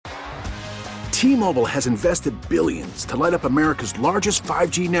T-Mobile has invested billions to light up America's largest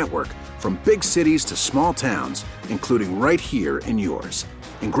 5G network, from big cities to small towns, including right here in yours.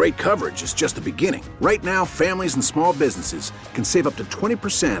 And great coverage is just the beginning. Right now, families and small businesses can save up to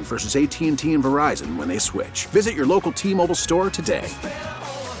 20% versus AT&T and Verizon when they switch. Visit your local T-Mobile store today.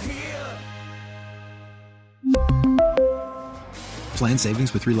 Plan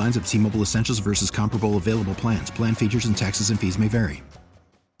savings with 3 lines of T-Mobile Essentials versus comparable available plans. Plan features and taxes and fees may vary.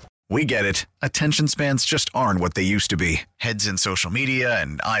 We get it. Attention spans just aren't what they used to be. Heads in social media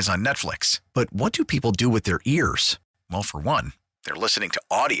and eyes on Netflix. But what do people do with their ears? Well, for one, they're listening to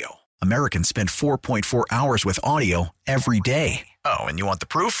audio. Americans spend 4.4 hours with audio every day. Oh, and you want the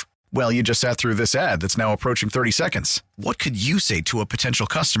proof? Well, you just sat through this ad that's now approaching 30 seconds. What could you say to a potential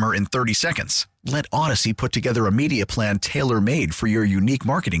customer in 30 seconds? Let Odyssey put together a media plan tailor-made for your unique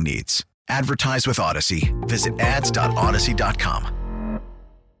marketing needs. Advertise with Odyssey. Visit ads.odyssey.com.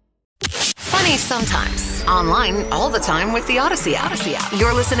 Funny sometimes. Online all the time with the Odyssey app.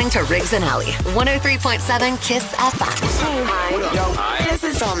 You're listening to Riggs and Alley, 103.7 KISS FM. Hi. This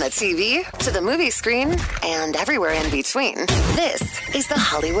is on the TV, to the movie screen, and everywhere in between. This is the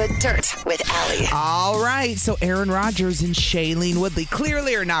Hollywood Dirt with Alley. All right, so Aaron Rodgers and Shailene Woodley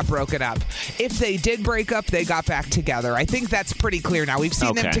clearly are not broken up. If they did break up, they got back together. I think that's pretty clear now. We've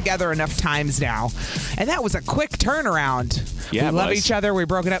seen them together enough times now. And that was a quick turnaround. Yeah, we love each other, we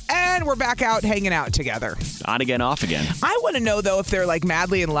broke it up, and we're back out hanging out together. On again, off again. I want to know, though, if they're like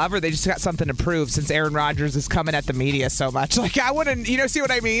madly in love or they just got something to prove since Aaron Rodgers is coming at the media so much. Like, I want to, see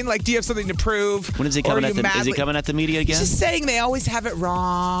what I mean? Like, do you have something to prove? When is he coming at the Is he coming at the media again? He's just saying they always have it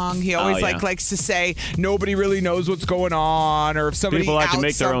wrong. He always likes to say nobody really knows what's going on, or if somebody people like to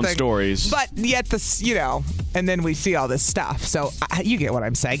make something. their own stories. But yet this, and then we see all this stuff. So you get what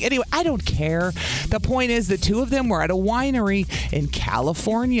I'm saying. Anyway, I don't care. The point is the two of them were at a winery in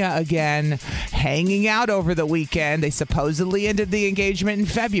California again, hanging out over the weekend. They supposedly ended the engagement in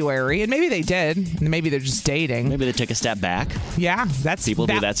February, and maybe they did. Maybe they're just dating. Maybe they took a step back. Yeah, people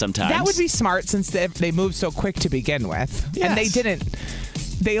do that sometimes. That would be smart since they moved so quick to begin with. Yes. And they didn't.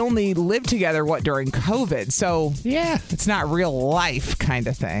 They only lived together, during COVID. So, yeah, it's not real life kind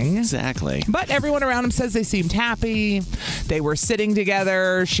of thing. Exactly. But everyone around them says they seemed happy. They were sitting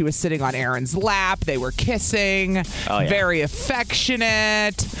together. She was sitting on Aaron's lap. They were kissing. Very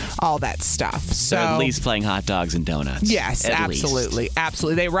affectionate. All that stuff. So they're at least playing hot dogs and donuts. Yes, absolutely. Least.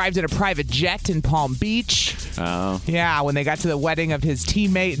 Absolutely. They arrived in a private jet in Palm Beach. Oh. Yeah, when they got to the wedding of his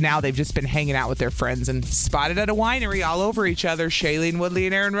teammate, now they've just been hanging out with their friends and spotted at a winery all over each other. Shailene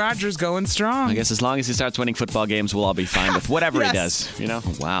Woodley and Aaron Rodgers going strong. I guess as long as he starts winning football games, we'll all be fine with whatever he does.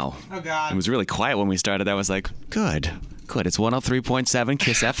 Wow. Oh, God. It was really quiet when we started. I was like, good. It's 103.7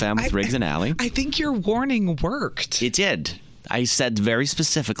 KISS FM with Riggs and Alley. I think your warning worked. It did. I said very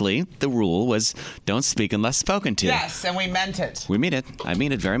specifically the rule was don't speak unless spoken to. Yes, and we meant it. We mean it. I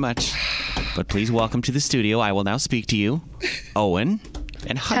mean it very much. But please welcome to the studio. I will now speak to you, Owen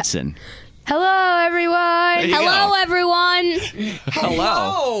and Hudson. Hello, everyone. Hello, everyone.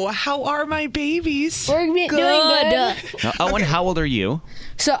 Hello. How are my babies? We're doing good. Now, Owen, how old are you?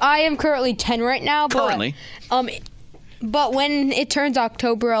 So I am currently 10 right now. Currently? But when it turns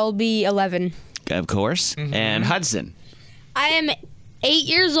October, I'll be 11. Of course. Mm-hmm. And Hudson? I am 8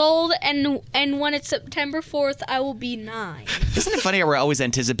 years old, and when it's September 4th, I will be 9. Isn't it funny how we're always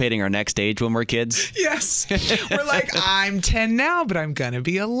anticipating our next age when we're kids? Yes. We're like, I'm 10 now, but I'm going to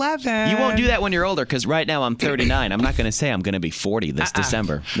be 11. You won't do that when you're older, because right now I'm 39. I'm not going to say I'm going to be 40 this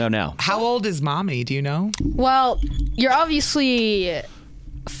December. No. How old is Mommy? Do you know? Well, you're obviously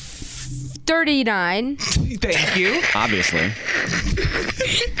 39. Thank you. Obviously.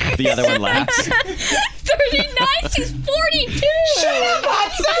 The other one laughs. 39? She's 42! Shut up,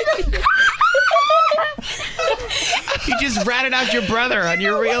 Hudson! You just ratted out your brother on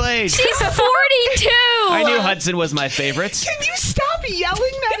your real age. She's 42! I knew Hudson was my favorite. Can you stop yelling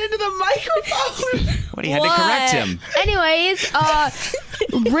that into the microphone? What, he had to correct him. Anyways,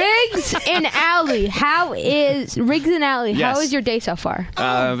 Riggs and Alley, how is your day so far?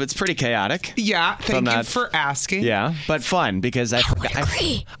 It's pretty chaotic. Yeah, thank you for asking. Yeah, but fun because I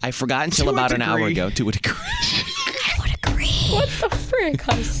forgot until about an hour ago to a degree. I would agree. What the frick,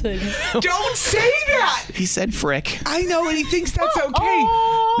 Hudson? Don't say that! He said frick. I know, and he thinks that's okay.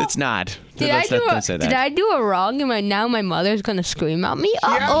 Oh. It's not. Did I do a wrong? And now my mother's going to scream at me?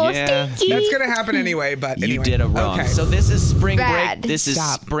 Yeah. Stinky. That's going to happen anyway, but anyway. You did a wrong. Okay. So this is spring Bad. break. This is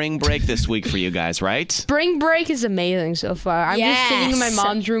spring break this week for you guys, right? Spring break is amazing so far. I'm just sitting in my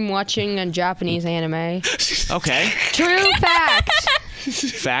mom's room watching a Japanese anime. Okay. True fact.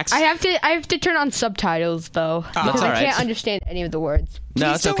 Facts? I have to turn on subtitles though because That's all I right. can't understand any of the words.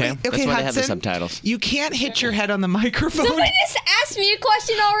 No, it's okay. Okay, That's why they have the Hudson, subtitles. You can't hit your head on the microphone. Somebody just asked me a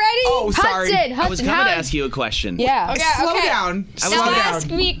question already. Oh, sorry. Hudson, I was coming how? to ask you a question. Yeah. Slow okay. down. I was Now gonna ask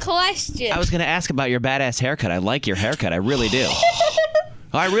me a question. I was going to ask about your badass haircut. I like your haircut. I really do.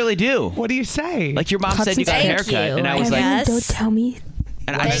 I really do. What do you say? Like your mom said you got a Thank haircut, you, and I was I like, guess. Don't tell me.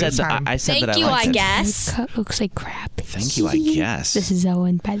 and I said that I said Thank that I you, liked I it. guess. Cut looks like crap. Thank you, I guess. This is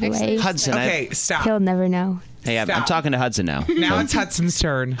Owen, by the way. Hudson. Okay, stop. He'll never know. Hey, I'm Stop. talking to Hudson now. Now So, it's Hudson's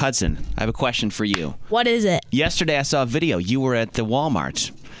turn. Hudson, I have a question for you. What is it? Yesterday, I saw a video. You were at the Walmart,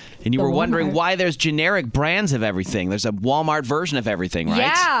 and you were wondering Walmart? why there's generic brands of everything. There's a Walmart version of everything, right?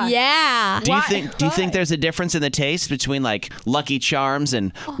 Yeah. Yeah. Do you think there's a difference in the taste between like Lucky Charms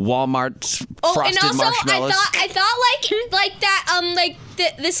and Walmart Oh, frosted and also marshmallows? I thought like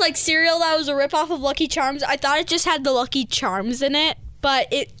that this like cereal that was a ripoff of Lucky Charms. I thought it just had the Lucky Charms in it, but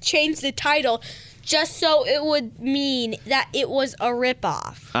it changed the title just so it would mean that it was a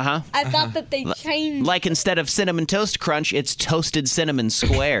ripoff. I thought that they changed. Like instead of Cinnamon Toast Crunch, it's Toasted Cinnamon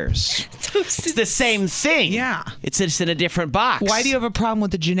Squares. It's the same thing. Yeah. It's just in a different box. Why do you have a problem with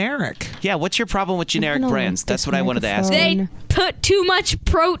the generic? Yeah, what's your problem with generic know brands? this That's what I wanted to ask. microphone. They put too much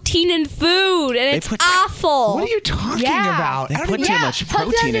protein in food, and it's put- awful. What are you talking Yeah. about? They I don't put even- too much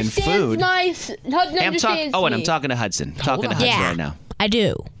protein in food. Hudson Hey, I'm understands Owen, me. I'm talking to Hudson. Talking to Hudson Yeah. right now. I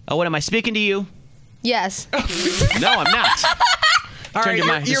do. Owen, am I speaking to you? Yes. No, I'm not. All Turn right, your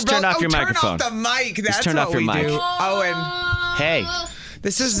mic- just turn off your microphone. Turn off the mic. That's turn what off your we mic. do. Owen, Hey,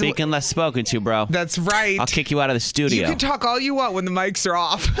 this is speaking less spoken to, bro. That's right. I'll kick you out of the studio. You can talk all you want when the mics are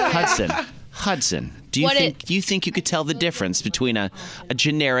off. Hudson, do you think you could tell the difference between a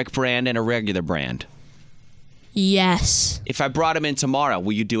generic brand and a regular brand? Yes. If I brought them in tomorrow,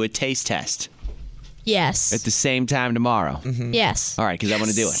 will you do a taste test Yes. at the same time tomorrow? Yes. All right, because I want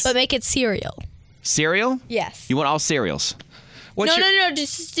to do it. But make it cereal. Cereal? Yes. You want all cereals? What's your- No,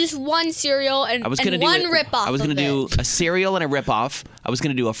 just one cereal and, I was and gonna do one it- ripoff. I was going gonna to do a cereal and a ripoff. I was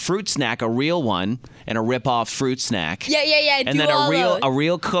gonna do a fruit snack, a real one, and a ripoff fruit snack. Yeah. And do then all a those.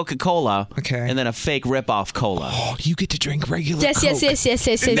 real Coca-Cola. Okay. And then a fake ripoff cola. Oh, you get to drink regular Yes, Coke.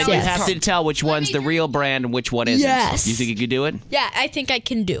 yes. Now you have to tell which one's the real brand and which one isn't. Yes. You think you could do it? Yeah, I think I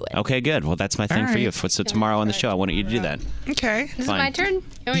can do it. Okay, good. Well, that's my thing for right. you. So tomorrow on the show, I want you to do that. Okay. This is Fine. my turn.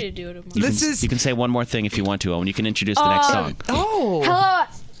 I want you to do it. You This can, is- You can say one more thing if you want to, Owen. You can introduce the next song. Oh. Hello.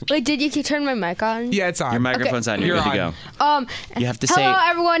 Wait, did you turn my mic on? Yeah, it's on. Your microphone's on. You're You're good to on. go. You have to Hello, say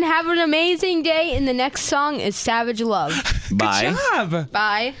everyone. Have an amazing day. And the next song is Savage Love. bye. Good job.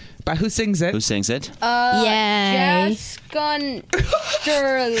 Bye. By who sings it? Who sings it? Yay. Jess Gunter.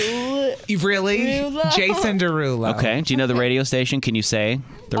 Really? Derulo. Jason Derulo. Okay. Do you know the radio station? Can you say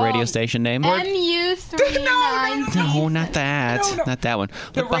the radio station name? MU39. No, not that. No. Not that one.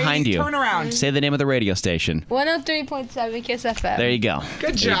 The Look behind radio- you. Turn around. Say the name of the radio station. 103.7 Kiss FM. There you go.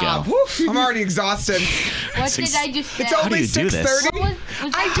 Good There you job. go. Woof, I'm already exhausted. What did I just say? It's only do you do this? 6:30.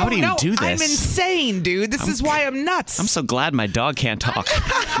 Was I How don't do you know. do I'm this? insane, dude. This is why I'm nuts. I'm so glad my dog can't talk.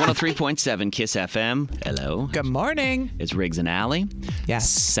 103.7 Kiss FM. Hello. Good morning. It's Riggs and Alley. Yes.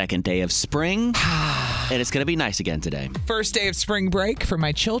 Second day of spring. And it's going to be nice again today. First day of spring break for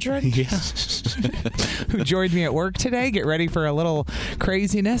my children. Yeah. Who joined me at work today. Get ready for a little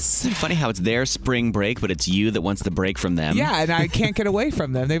craziness. Funny how it's their spring break, but it's you that wants the break from them. Yeah, and I can't get away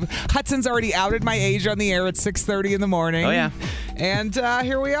from them. Hudson's already outed my age on the air at 6:30 in the morning. Oh, yeah. And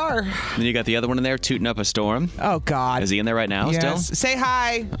here we are. Then you got the other one in there tooting up a storm. Oh, God. Is he in there right now Yes. still? Say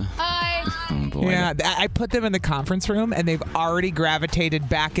hi. Hi. Oh, boy. Yeah, I put them in the conference room, and they've already gravitated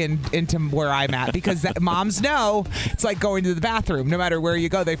back into where I'm at because moms know it's like going to the bathroom. No matter where you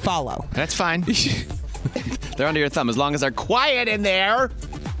go, they follow. That's fine. They're under your thumb as long as they're quiet in there.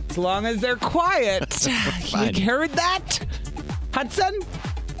 As long as they're quiet. Fine. You heard that, Hudson?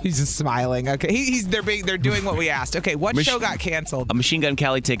 He's just smiling. Okay, they're doing what we asked. Okay, what show got canceled? A Machine Gun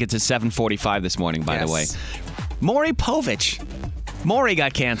Kelly ticket to 7:45 this morning, by the way. Yes. Maury Povich. Maury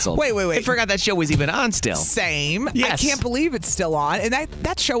got canceled. Wait. I forgot that show was even on still. Same. Yes. I can't believe it's still on. And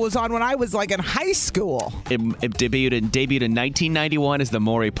that show was on when I was like in high school. It debuted in 1991 as the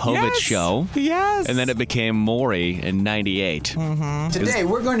Maury Povich Yes. Show. Yes. And then it became Maury in 98. Today,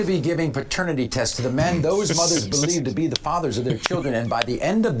 we're going to be giving paternity tests to the men those mothers believe to be the fathers of their children. And by the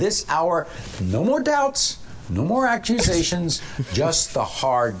end of this hour, no more doubts, no more accusations, just the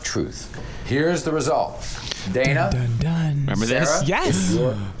hard truth. Here's the result. Dana, Dun. Remember this? Sarah, Yes.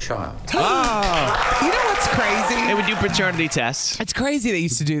 Your child. Oh. You know what's crazy? They would do paternity tests. It's crazy they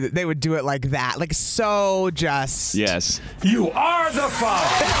used to do that. They would do it like that. Like so just. Yes. You are the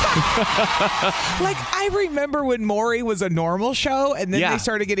father. Like I remember when Maury was a normal show and then Yeah. they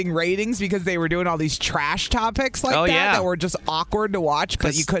started getting ratings because they were doing all these trash topics like Oh, that yeah. that were just awkward to watch,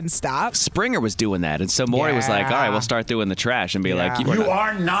 but you couldn't stop. Springer was doing that, and so Maury was like, all right, we'll start doing the trash and be like, You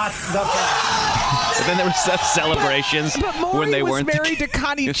are not the father. But then there were some celebrations But Maury when they was weren't. married to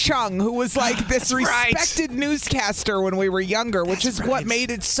Connie Chung, who was like this respected newscaster when we were younger, which is what made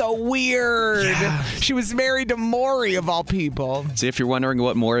it so weird. Yeah. She was married to Maury, of all people. See, if you're wondering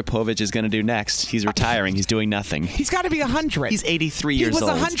what Maury Povich is going to do next, he's retiring. He's doing nothing. He's got to be 100. He's 83 years old. He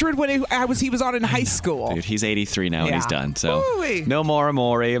was 100 when he was on in high school. Dude, he's 83 now and he's Yeah. done. So Ooh-wee. no more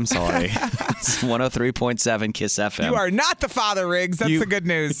Maury. I'm sorry. It's 103.7 Kiss FM. You are not the father, Riggs. That's the good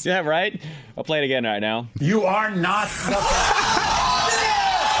news. Yeah, right? I'll play it again right now. You are not the father.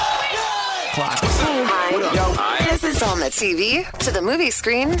 Hi. This is on the TV, to the movie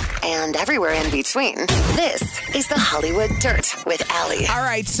screen, and everywhere in between. This is the Hollywood Dirt with Allie. All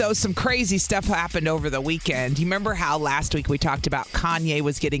right, so some crazy stuff happened over the weekend. You remember how last week we talked about Kanye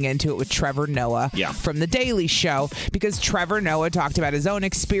was getting into it with Trevor Noah from The Daily Show because Trevor Noah talked about his own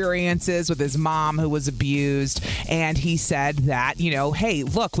experiences with his mom who was abused, and he said that, you know, hey,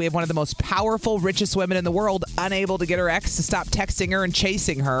 look, we have one of the most powerful, richest women in the world unable to get her ex to stop texting her and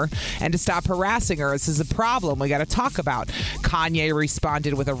chasing her and to stop harassing her. This is a problem we got to talk about. Kanye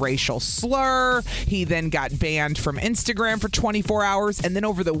responded with a racial slur. He then got banned from Instagram for 24 hours. And then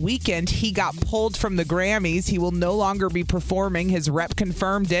over the weekend, he got pulled from the Grammys. He will no longer be performing. His rep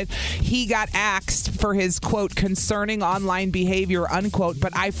confirmed it. He got axed for his, quote, concerning online behavior, unquote.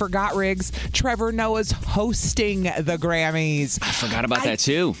 But I forgot, Riggs, Trevor Noah's hosting the Grammys. I forgot about that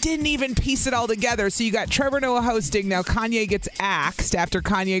too. Didn't even piece it all together. So you got Trevor Noah hosting. Now Kanye gets axed after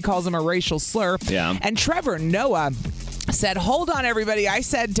Kanye calls him a racial slur. Yeah. And Trevor Noah said, hold on, everybody. I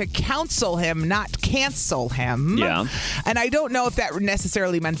said to counsel him, not cancel him. Yeah. And I don't know if that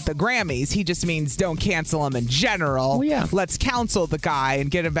necessarily meant the Grammys. He just means don't cancel him in general. Well, yeah. Let's counsel the guy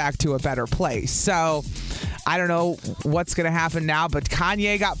and get him back to a better place. So I don't know what's going to happen now, but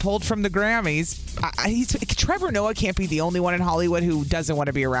Kanye got pulled from the Grammys. Trevor Noah can't be the only one in Hollywood who doesn't want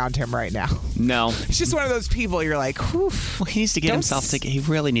to be around him right now. No. He's just one of those people you're like, whew. Well, he needs to get himself together. He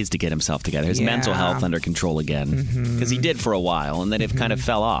really needs to get himself together. His mental health under control again. Because he did for a while, and then it kind of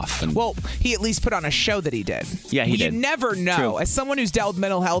fell off. And well, he at least put on a show that he did. Yeah, he did. You never know. True. As someone who's dealt with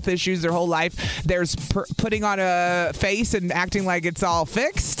mental health issues their whole life, there's putting on a face and acting like it's all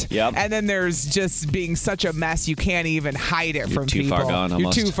fixed. Yep. And then there's just being such a mess you can't even hide it from too people. far gone,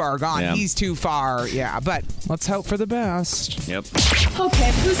 almost. You're too far gone. Yeah. He's too far. Yeah, but let's hope for the best. Yep.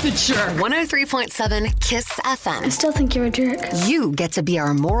 Okay, who's the jerk? 103.7 Kiss FM. I still think you're a jerk. You get to be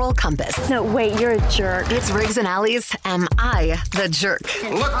our moral compass. No, wait, you're a jerk. It's Riggs and Allie's Am I the Jerk?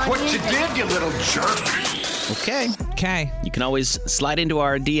 Look what you did, you little jerk. Okay. You can always slide into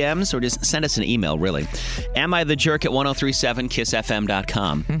our DMs or just send us an email, really. Am I the Jerk at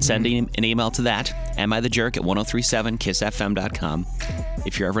 1037kissfm.com. Send an email to that. Am I the Jerk at 1037kissfm.com.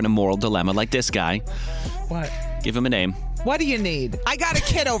 If you're ever in a moral dilemma like this guy, What? give him a name. What do you need? I got a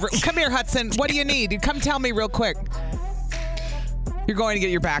kid over. Come here, Hudson. What do you need? Come tell me real quick. You're going to get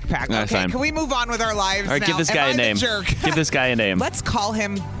your backpack. All right, Okay, fine. can we move on with our lives All right, now? give this Am guy I a the name. jerk? Give this guy a name. Let's call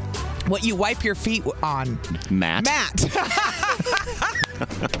him what you wipe your feet on. Matt. Matt.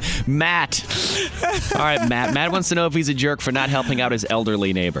 Matt. All right, Matt. Matt wants to know if he's a jerk for not helping out his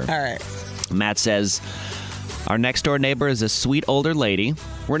elderly neighbor. All right. Matt says, our next door neighbor is a sweet older lady.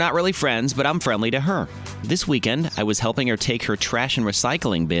 We're not really friends, but I'm friendly to her. This weekend, I was helping her take her trash and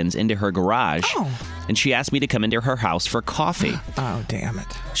recycling bins into her garage, and she asked me to come into her house for coffee. Oh, damn it.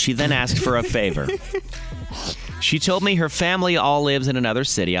 She then asked for a favor. She told me her family all lives in another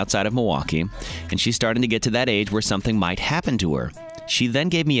city outside of Milwaukee, and she's starting to get to that age where something might happen to her. She then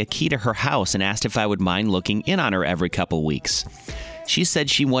gave me a key to her house and asked if I would mind looking in on her every couple weeks. She said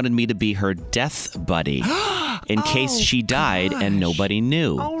she wanted me to be her death buddy in case she died and nobody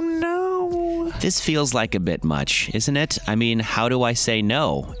knew. Oh, no. This feels like a bit much, isn't it? I mean, how do I say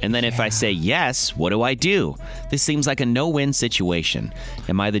no? And then if I say yes, what do I do? This seems like a no-win situation.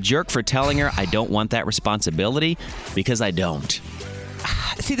 Am I the jerk for telling her I don't want that responsibility? Because I don't.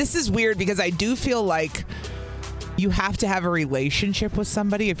 See, this is weird because I do feel like you have to have a relationship with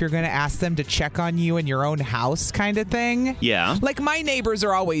somebody if you're going to ask them to check on you in your own house kind of thing. Yeah. Like my neighbors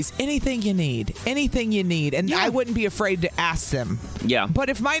are always, anything you need. And I wouldn't be afraid to ask them. Yeah. But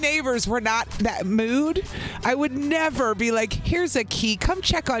if my neighbors were not that mood, I would never be like, here's a key. Come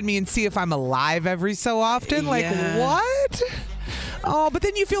check on me and see if I'm alive every so often. Like, what? Oh, but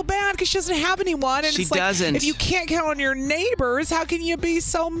then you feel bad because she doesn't have anyone. And She it's like, doesn't. if you can't count on your neighbors, how can you be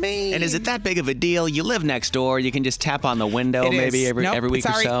so mean? And is it that big of a deal? You live next door. You can just tap on the window It maybe is. every Nope, week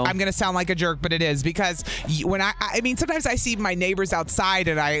sorry, or so. I'm going to sound like a jerk, but it is because when I mean, sometimes I see my neighbors outside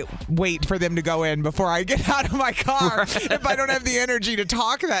and I wait for them to go in before I get out of my car if I don't have the energy to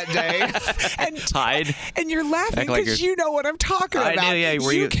talk that day. And hide. And you're laughing Act like because you're- you know what I'm talking I about. do, yeah.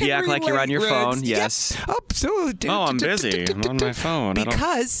 Where you act like you're on your relate, phone. Riggs. Yes. Yep. Absolutely. Oh, I'm busy. I'm on my phone. I don't-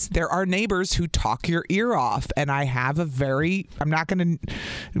 Because there are neighbors who talk your ear off, and I have one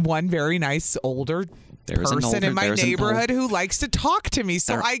very nice older person in my neighborhood who likes to talk to me,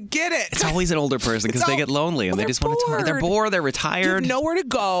 so I get it. It's always an older person because they get lonely and they just want to talk. They're bored. They're You retired. have nowhere to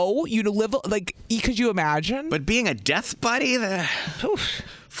go. You live like, could you imagine? But being a death buddy,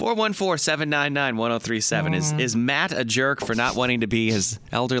 414-799-1037. Is Matt a jerk for not wanting to be his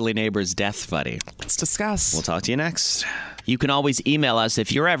elderly neighbor's death buddy? Let's discuss. We'll talk to you next. You can always email us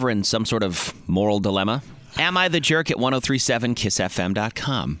if you're ever in some sort of moral dilemma. Am I the jerk at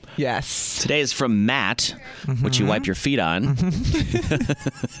 1037kissfm.com? Yes. Today is from Matt, which you wipe your feet on.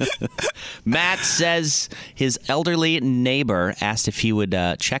 Matt says his elderly neighbor asked if he would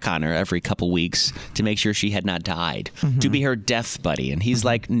check on her every couple weeks to make sure she had not died, to be her death buddy. And he's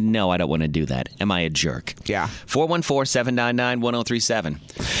like, no, I don't want to do that. Am I a jerk? Yeah.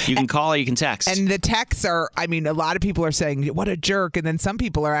 414-799-1037. You can call or you can text. And the texts are, I mean, a lot of people are saying, what a jerk. And then some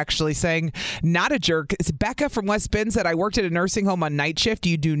people are actually saying, not a jerk. It's Becca from West Bend said, I worked at a nursing home on night shift.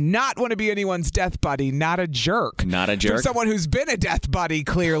 You do not want to be anyone's death buddy. Not a jerk. Not a jerk? From someone who's been a death buddy,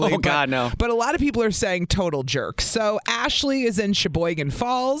 clearly. Oh, God, no. But a lot of people are saying total jerk. So Ashley is in Sheboygan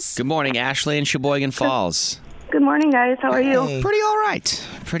Falls. Good morning, Ashley in Sheboygan Falls. Good morning, guys. How are you? Pretty all right.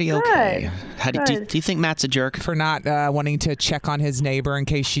 Pretty okay. How do you think Matt's a jerk? For not wanting to check on his neighbor in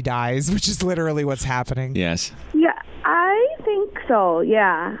case she dies, which is literally what's happening. Yes. Yeah, I think so.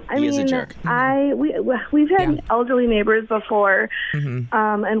 Yeah, He is a jerk. We've had elderly neighbors before,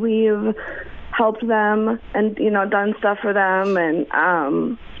 and we've helped them and done stuff for them. And I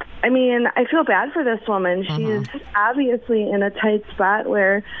mean, I feel bad for this woman. She's obviously in a tight spot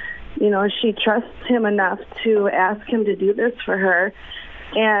where she trusts him enough to ask him to do this for her.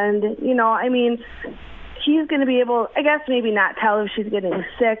 And I mean, he's going to be able, I guess, maybe not tell if she's getting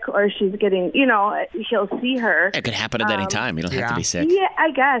sick or she's getting, he'll see her. It could happen at any time. You don't have to be sick. Yeah,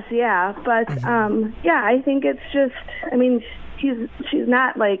 I guess, yeah. But, yeah, I think it's just, I mean, she's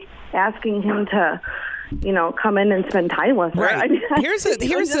not, like, asking him to, come in and spend time with her. Right. I mean, Here's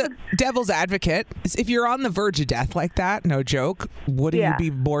a devil's advocate. If you're on the verge of death like that, no joke, wouldn't you be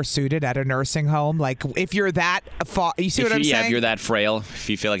more suited at a nursing home? Like, if you're that you see what I'm saying? Yeah, if you're that frail, if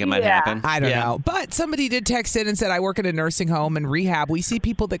you feel like it might happen. I don't know. But somebody did text in and said, I work at a nursing home and rehab. We see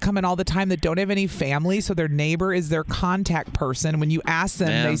people that come in all the time that don't have any family, so their neighbor is their contact person. When you ask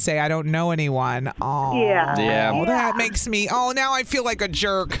them, they say, I don't know anyone. Oh, Yeah. Well, that makes me, now I feel like a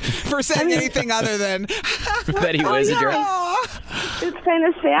jerk for saying anything other than that he was a jerk. It's kind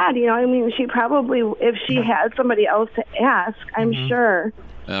of sad, I mean, she probably, if she had somebody else to ask, I'm sure.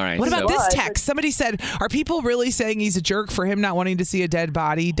 All right. What about this text? Somebody said, are people really saying he's a jerk for him not wanting to see a dead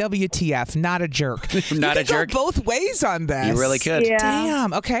body? WTF, not a jerk. Not a jerk? Go both ways on this. You really could. Yeah.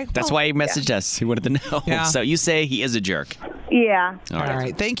 Damn, okay. That's why he messaged us. He wanted to know. Yeah. So you say he is a jerk. Yeah. All All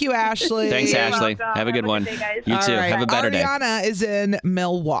right. Thank you, Ashley. Thanks, Ashley. welcome. Have a good one. Have a good day, guys. You too. All right. Have a better day. Ariana is in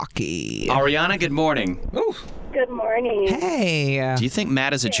Milwaukee. Ariana, good morning. Ooh. Good morning. Hey. Do you think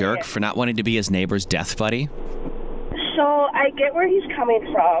Matt is a jerk for not wanting to be his neighbor's death buddy? So I get where he's coming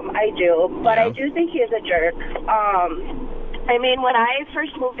from. I do. But I do think he is a jerk. I mean, when I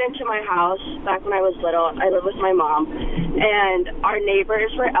first moved into my house back when I was little, I lived with my mom, and our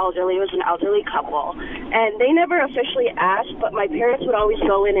neighbors were elderly. It was an elderly couple, and they never officially asked, but my parents would always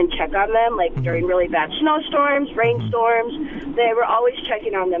go in and check on them, like during really bad snowstorms, rainstorms. They were always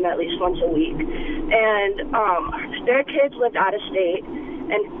checking on them at least once a week, and their kids lived out of state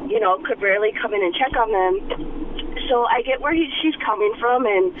and, could rarely come in and check on them. So I get where she's coming from,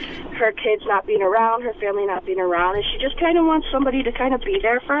 and her kids not being around, her family not being around, and she just kind of wants somebody to kind of be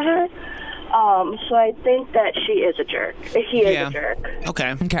there for her. So I think that she is a jerk. He is a jerk.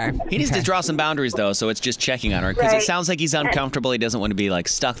 Okay. Okay. He needs to draw some boundaries, though, so it's just checking on her. Because it Right. sounds like he's uncomfortable. He doesn't want to be, like,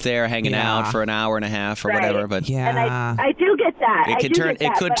 stuck there hanging out for an hour and a half or whatever. But And I do get that. It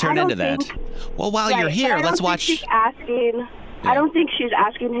could turn into that. Well, while you're here, let's watch. She's asking. I don't think she's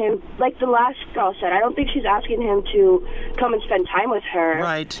asking him, like the last girl said, I don't think she's asking him to come and spend time with her.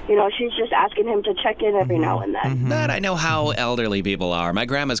 Right. You know, she's just asking him to check in every now and then. But I know how elderly people are. My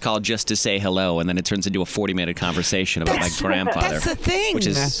grandma's called just to say hello, and then it turns into a 40-minute conversation about my grandfather. That's the thing. Which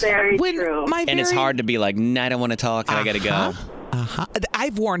is very true. And it's hard to be like, nah, I don't want to talk, and I got to go.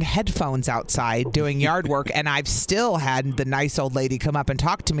 I've worn headphones outside doing yard work, and I've still had the nice old lady come up and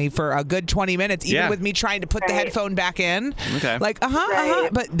talk to me for a good 20 minutes, even with me trying to put the headphone back in. Okay. Like,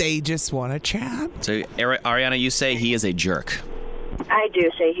 but they just want to chat. So, Ariana, you say he is a jerk. I do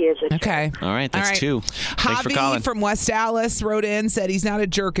say he is a jerk. Okay. All right, that's two. Thanks for calling. Javi from West Dallas wrote in, said he's not a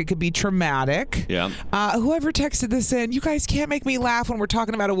jerk. It could be traumatic. Yeah. Whoever texted this in, you guys can't make me laugh when we're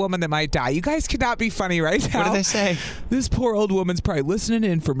talking about a woman that might die. You guys cannot be funny right now. What did they say? This poor old woman's probably listening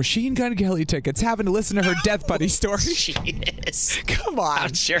in for Machine Gun Kelly tickets, having to listen to her death buddy story. She is. Come on.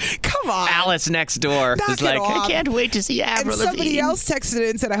 I'm sure. Come on. Alice next door is like, I can't wait to see Avril Lavigne. And somebody else texted in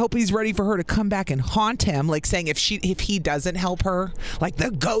and said, I hope he's ready for her to come back and haunt him, like saying if he doesn't help her, like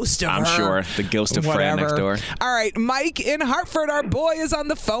the ghost of her. I'm sure. The ghost of Fran next door. All right, Mike in Hartford, our boy is on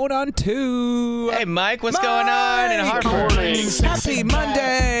the phone on 2. Hey, Mike, what's going on in Hartford? Happy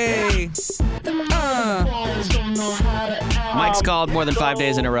Monday. Mike's called more than 5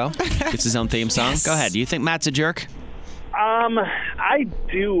 days in a row. Gets his own theme song. Go ahead. Do you think Matt's a jerk? I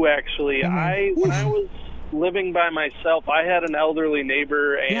do, actually. When I was living by myself, I had an elderly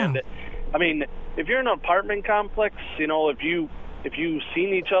neighbor, and I mean, if you're in an apartment complex, you know, if you've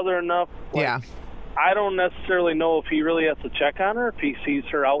seen each other enough, I don't necessarily know if he really has to check on her. If he sees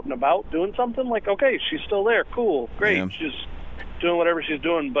her out and about doing something, like, okay, she's still there, cool, great, she's doing whatever she's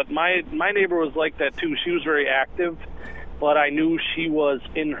doing. But my neighbor was like that too. She was very active, but I knew she was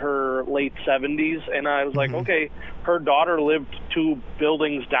in her late 70s, and I was like, okay, her daughter lived 2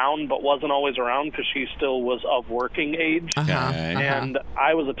 buildings down but wasn't always around because she still was of working age. And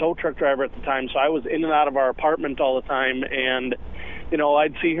I was a tow truck driver at the time, so I was in and out of our apartment all the time, and you know,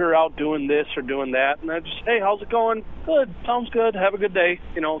 I'd see her out doing this or doing that, and I'd just, hey, how's it going? Good, sounds good, have a good day,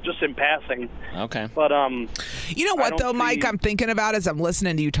 you know, just in passing. Okay. But, you know what, though, Mike, I'm thinking about as I'm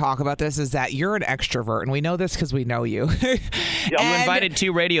listening to you talk about this is that you're an extrovert, and we know this because we know you. You invited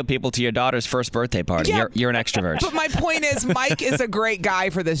 2 radio people to your daughter's first birthday party. Yeah, you're an extrovert. But my point is, Mike is a great guy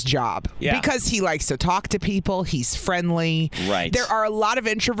for this job because he likes to talk to people. He's friendly. Right. There are a lot of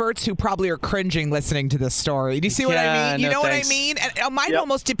introverts who probably are cringing listening to this story. Do you see what I mean? You know what I mean? And it might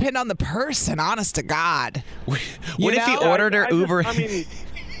almost depend on the person, honest to God. What if he ordered her Uber? I mean,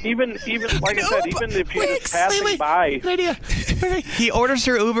 even like I said, even if you're just passing by. He orders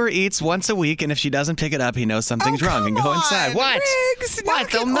her Uber Eats once a week, and if she doesn't pick it up, he knows something's wrong and go inside. What? Riggs, what?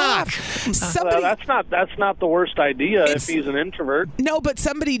 They'll knock. That's not the worst idea if he's an introvert. No, but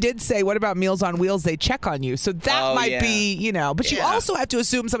somebody did say, what about Meals on Wheels? They check on you. So that might be, you know, but you also have to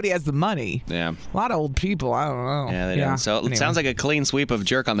assume somebody has the money. Yeah. A lot of old people, I don't know. Yeah, they do. So it sounds like a clean sweep of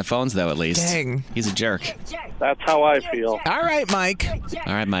jerk on the phones, though, at least. Dang. He's a jerk. That's how I feel. All right, Mike.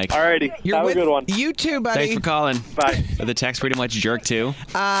 All right, Mike. Alrighty. Have a good one. You too, buddy. Thanks for calling. Bye. Are the texts pretty much jerk, too?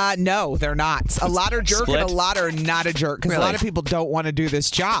 No, they're not. A lot are jerk Split? and a lot are not a jerk because a lot of people don't want to do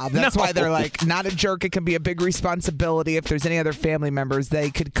this job. That's why they're like, not a jerk. It can be a big responsibility. If there's any other family members, they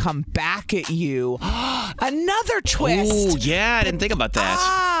could come back at you. Another twist. Oh, yeah. I didn't think about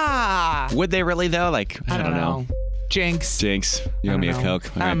that. Would they really, though? Like, I don't know. Jinx. You owe me a Coke.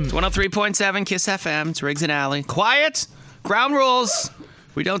 All right. 103.7 Kiss FM. It's Riggs and Alley. Quiet. Ground rules.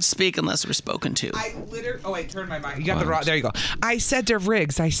 We don't speak unless we're spoken to. Oh wait, turn my mic. You got the wrong. There you go. I said to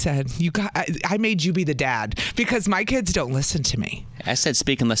Riggs, I made you be the dad because my kids don't listen to me. I said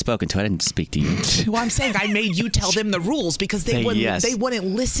speak unless spoken to. I didn't speak to you. Well, I'm saying I made you tell them the rules because they wouldn't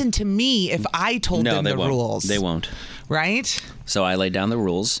listen to me if I told them the rules. They won't. Right? So I laid down the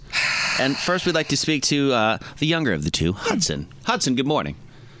rules. And first we'd like to speak to the younger of the two, Hudson. Hudson, good morning.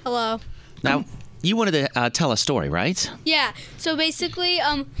 Hello. Now, you wanted to tell a story, right? Yeah. So basically,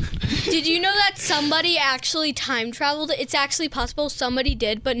 did you know that somebody actually time traveled? It's actually possible somebody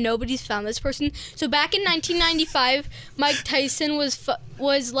did, but nobody's found this person. So back in 1995, Mike Tyson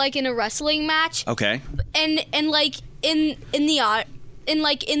was like in a wrestling match. Okay. And like in the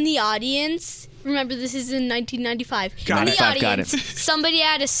audience. Remember, this is in 1995. In the audience, somebody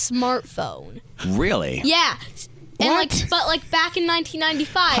had a smartphone. Really? Yeah. And but back in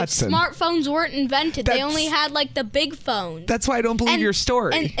 1995, Hudson. smartphones weren't invented. They only had like the big phone. That's why I don't believe your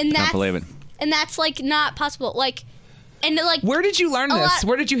story. And don't believe it. And that's not possible. Where did you learn this?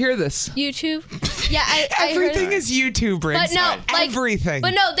 Where did you hear this? YouTube. Yeah, I Everything heard is YouTube, Riggs. But no, like everything.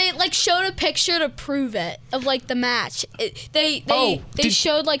 But no, they like showed a picture to prove it of like the match. They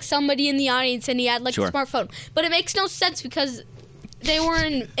showed like somebody in the audience and he had like a smartphone, but it makes no sense because they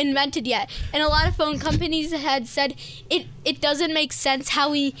weren't invented yet, and a lot of phone companies had said it doesn't make sense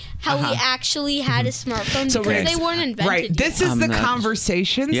how he actually had a smartphone because they weren't invented. Right. Yet. This is the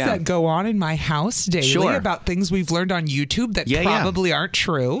conversations that go on in my house daily about things we've learned on YouTube that probably aren't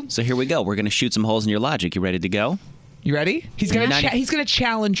true. So here we go. We're going to shoot some holes in your logic. You ready to go? You ready? He's gonna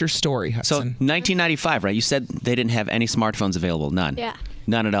challenge your story, Hudson. So 1995, right? You said they didn't have any smartphones available. None. Yeah.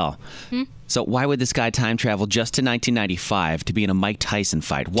 None at all. So why would this guy time travel just to 1995 to be in a Mike Tyson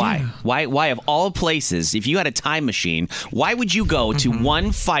fight? Why? Why of all places, if you had a time machine, why would you go to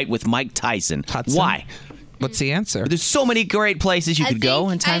one fight with Mike Tyson? Hudson? Why? What's the answer? There's so many great places you could go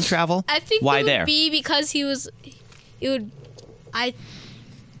and time travel. I think why it would there? be because you don't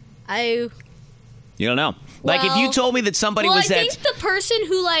know. Like if you told me that somebody was I think the person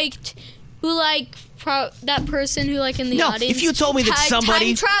that person who like in the audience. If you told me that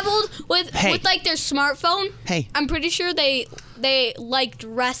somebody time traveled with like their smartphone. Hey, I'm pretty sure they liked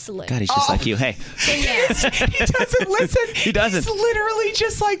wrestling. God, he's just like you. Hey, he doesn't listen. He doesn't. He's literally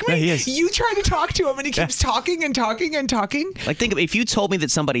just like me. Yeah, he is. You try to talk to him and he keeps talking and talking and talking. Like think of if you told me that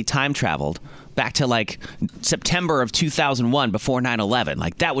somebody time traveled back to like September of 2001 before 9/11,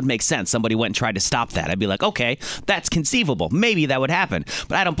 like that would make sense. Somebody went and tried to stop that. I'd be like, okay, that's conceivable. Maybe that would happen.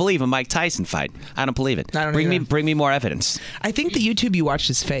 But I don't believe a Mike Tyson fight. I don't believe it. Bring me more evidence. I think the YouTube you watched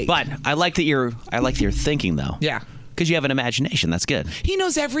is fake. But I like that you're thinking though. Yeah. Because you have an imagination. That's good. He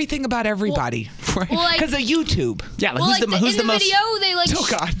knows everything about everybody. Because of YouTube. Yeah, who's the most... Video, they like... Oh,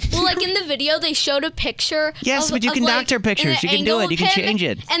 God. Well, like in the video, they showed a picture. Yes, but you can doctor pictures. You can do it. You can change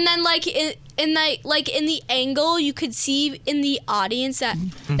it. And then like in the angle, you could see in the audience that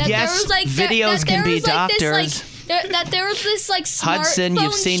yes, there was like... videos can be doctors. That there was this like smartphone Hudson,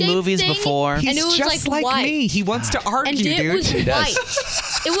 you've seen movies before. He's and it was just like white. me. He wants to argue, and dude. It was white.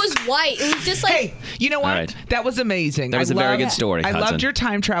 It was white. It was just like... Hey, you know what? All right. That was amazing. That was a very good story, I Hudson. loved your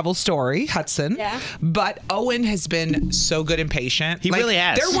time travel story, Hudson. Yeah. But Owen has been so good and patient. He really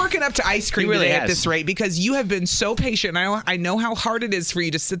has. They're working up to ice cream today at this rate because you have been so patient. I know how hard it is for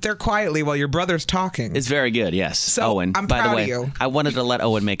you to sit there quietly while your brother's talking. It's very good, yes. So, Owen, I'm by proud the way, of you. I wanted to let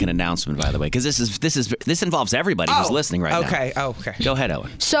Owen make an announcement, by the way, because this involves everybody who's listening right now. Okay. Oh, okay. Go ahead, Owen.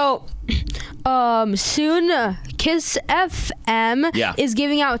 So, soon Kiss FM is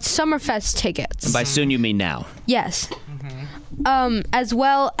giving out Summerfest tickets. And by soon you mean now. Yes. As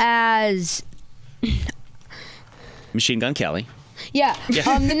well as Machine Gun Kelly. Yeah.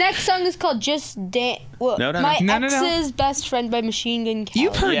 The next song is called Just Dance. Well, My Ex's Best Friend by Machine Gun Kelly.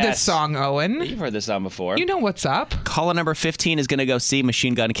 You've heard this song, Owen. You've heard this song before. You know what's up. Caller number 15 is going to go see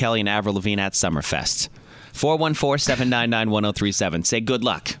Machine Gun Kelly and Avril Lavigne at Summerfest. 414-799-1037. Say good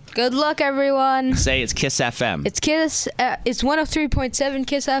luck. Good luck, everyone. Say it's Kiss FM. It's Kiss. It's 103.7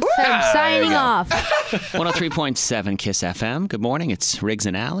 Kiss FM. Signing off. 103.7 Kiss FM. Good morning. It's Riggs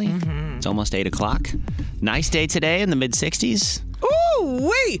and Alley. It's almost 8 o'clock. Nice day today in the mid-60s. Ooh,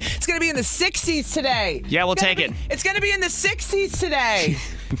 wait. It's going to be in the 60s today. Yeah, we'll take it. It's going to be in the 60s today.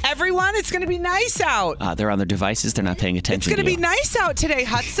 Everyone, it's going to be nice out. They're on their devices. They're not paying attention. It's going to be nice out today,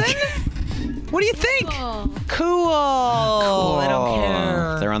 Hudson. What do you think? Cool. I don't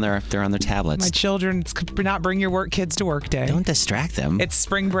care. They're on their tablets. My children, it's not bring your kids to work day. Don't distract them. It's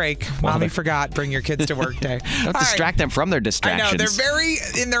spring break. Mommy forgot. Bring your kids to work day. Don't distract them from their distractions. I know. They're very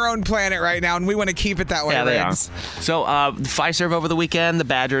in their own planet right now, and we want to keep it that way. Yeah, they are. So, Fiserv over the weekend, the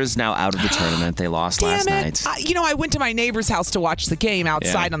Badgers now out of the tournament. They lost last night. I went to my neighbor's house to watch the game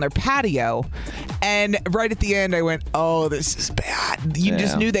outside on their patio, and right at the end, I went, "Oh, this is bad." You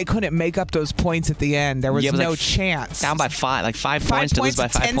just knew they couldn't make up those points at the end. There was no chance. Down by 5 points to lose by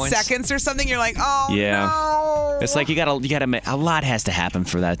 5 points. 10 seconds or something. You're like, oh no. It's like you gotta make a lot has to happen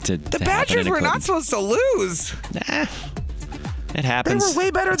for that to. The Badgers were not supposed to lose. Nah. It happens. They were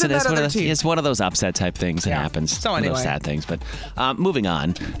way better than that other team. It's one of those upset type things. It happens. So anyway. One of those sad things. But moving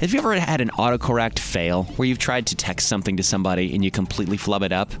on. Have you ever had an autocorrect fail where you've tried to text something to somebody and you completely flub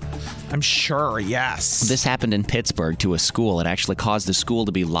it up? I'm sure, yes. This happened in Pittsburgh to a school. It actually caused the school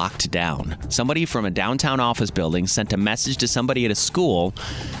to be locked down. Somebody from a downtown office building sent a message to somebody at a school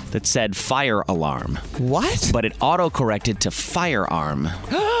that said fire alarm. What? But it autocorrected to firearm.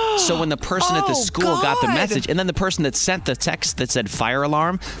 So when the person at the school got the message, and then the person that sent the text that said fire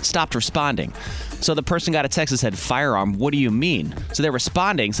alarm stopped responding. So the person got a text that said firearm, what do you mean? So they're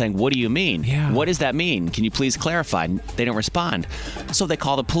responding saying, what do you mean? Yeah. What does that mean? Can you please clarify? They don't respond. So they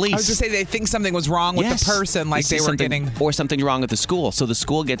call the police. I was going to say they think something was wrong with the person, like they were getting... Or something wrong with the school. So the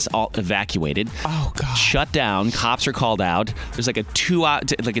school gets all evacuated. Oh, God. Shut down. Cops are called out. There's like a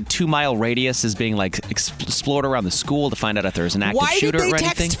 2-mile radius is being like explored around the school to find out if there's an active shooter or anything. Why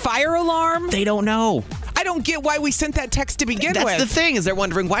did they text fire alarm? They don't know. I don't get why we sent that text to begin with. That's the thing, is they're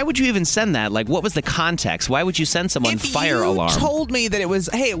wondering, why would you even send that? Like, what was the context? Why would you send someone fire alarm? If you told me that it was,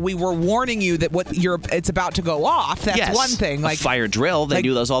 hey, we were warning you that it's about to go off, that's one thing. Like a fire drill, they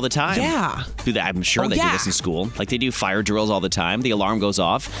do those all the time. Yeah. I'm sure they do this in school. Like, they do fire drills all the time. The alarm goes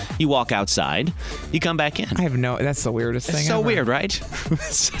off. You walk outside. You come back in. That's the weirdest thing so ever. Weird, right?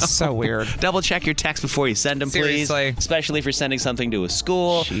 so weird. Double check your text before you send them, Seriously. please. Especially if you're sending something to a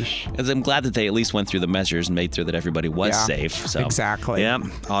school. Because I'm glad that they at least went through the measures and made sure that everybody was safe. So exactly. Yeah.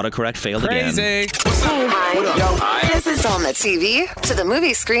 Autocorrect failed again. Crazy. Hi. This is on the TV, to the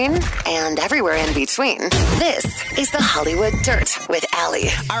movie screen, and everywhere in between. This is the Hollywood Dirt with Allie.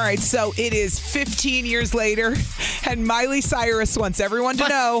 All right, so it is 15 years later, and Miley Cyrus wants everyone to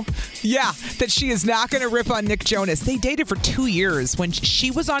know, that she is not going to rip on Nick Jonas. They dated for 2 years. When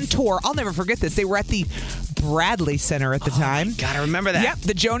she was on tour, I'll never forget this. They were at the Bradley Center at the time. Gotta remember that. Yep,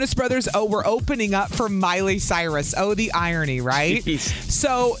 the Jonas Brothers were opening up for Miley Cyrus. Oh, the irony, right? Jeez.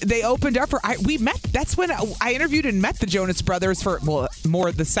 So they opened up for, we met, that's when I interviewed and met the Jonas Brothers for,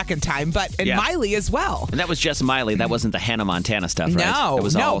 more the second time, but Miley as well. And that was just Miley. That wasn't the Hannah Montana stuff, right? No, it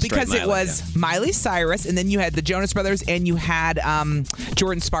was all because Miley, it was Miley Cyrus, and then you had the Jonas Brothers, and you had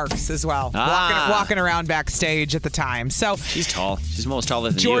Jordan Sparks as well, walking around backstage at the time. So she's tall. She's almost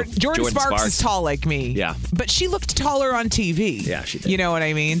taller than Jordan Sparks is tall like me. Yeah. But she looked taller on TV. Yeah, she did. You know what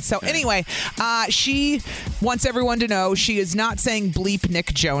I mean? So anyway, she wants everyone to know she is not saying bleep Nick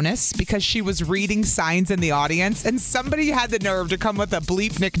Jonas because she was reading signs in the audience, and somebody had the nerve to come with a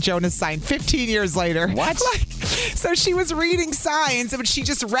bleep Nick Jonas sign 15 years later. What? So she was reading signs, but she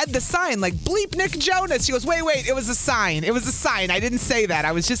just read the sign like bleep Nick Jonas. She goes, wait, it was a sign. It was a sign. I didn't say that.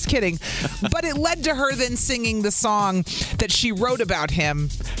 I was just kidding. But it led to her then singing the song that she wrote about him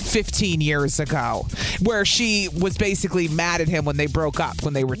 15 years ago, where she was basically mad at him when they broke up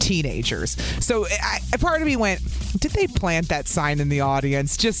when they were teenagers. So a part of me went, did they plant that sign in the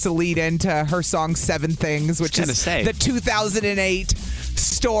audience just to lead into her song 7 Things, which is the 2008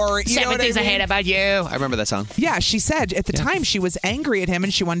 story? You know what 7 Things I mean? Hate About You. I remember that song. Yeah, she said at the time she was angry at him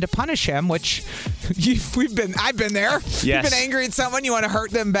and she wanted to punish him, which I've been there. Yes. You've been angry at someone, you want to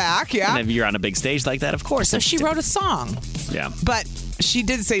hurt them back, yeah? And if you're on a big stage like that, of course. So she wrote a song. Yeah. But she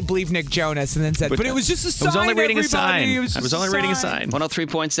did say believe Nick Jonas and then said, but it was just a sign. I was only reading a everybody. sign. I was only reading a sign.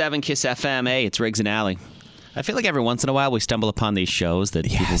 103.7 Kiss FM. Hey, it's Riggs and Alley. I feel like every once in a while we stumble upon these shows that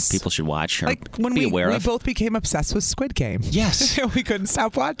people should watch or like when be aware of. We both became obsessed with Squid Game. Yes. We couldn't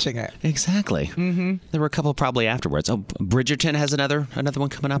stop watching it. Exactly. Mm-hmm. There were a couple probably afterwards. Oh, Bridgerton has another one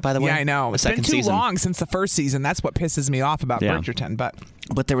coming up, by the way. Yeah, I know. It's been too long since the first season. That's what pisses me off about Bridgerton.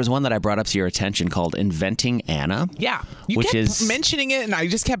 But there was one that I brought up to your attention called Inventing Anna. Yeah. You kept mentioning it, and I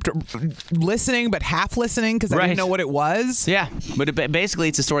just kept listening, but half listening because I didn't know what it was. Yeah. But basically,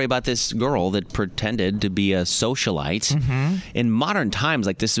 it's a story about this girl that pretended to be a socialite in modern times.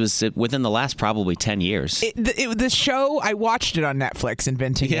 Like, this was within the last probably 10 years. The show, I watched it on Netflix,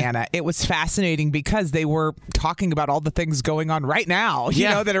 Inventing Anna. It was fascinating because they were talking about all the things going on right now, you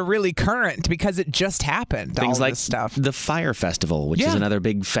know, that are really current because it just happened. Things all like this stuff. the Fire Festival, which is another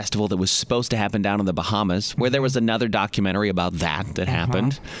big festival that was supposed to happen down in the Bahamas, where there was another documentary about that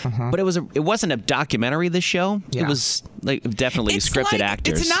happened. But it wasn't a documentary, this show. It was like definitely scripted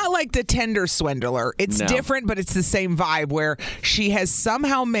actors. It's not like The Tender Swindler. It's different, but it's the same vibe where she has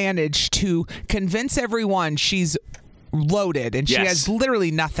somehow managed to convince everyone she's loaded and she has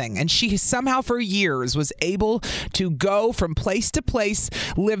literally nothing, and she somehow for years was able to go from place to place,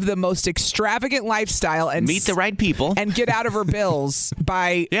 live the most extravagant lifestyle and meet the right people and get out of her bills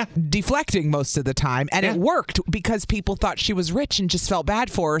by deflecting most of the time, and it worked because people thought she was rich and just felt bad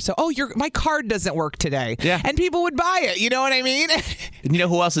for her. So my card doesn't work today, and people would buy it, you know what I mean? You know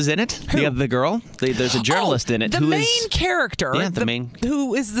who else is in it? The girl. There's a journalist in it. The main character,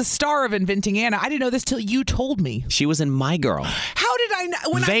 who is the star of Inventing Anna. I didn't know this till you told me. She was in My Girl. How did I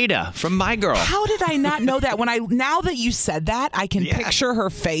know? Veda from My Girl. How did I not know that? Now that you said that, I can picture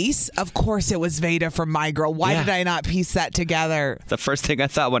her face. Of course it was Veda from My Girl. Why did I not piece that together? The first thing I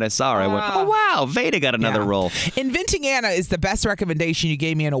thought when I saw her, I went, oh, wow, Veda got another role. Inventing Anna is the best recommendation you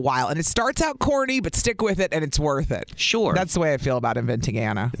gave me in a while. And it starts out corny, but stick with it, and it's worth it. Sure. That's the way I feel about Inventing Inventing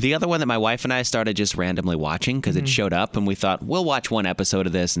Anna. The other one that my wife and I started just randomly watching because it showed up and we thought, we'll watch one episode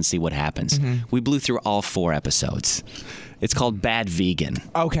of this and see what happens. We blew through all 4 episodes. It's called Bad Vegan.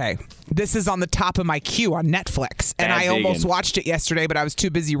 Okay. This is on the top of my queue on Netflix. And I almost watched it yesterday, but I was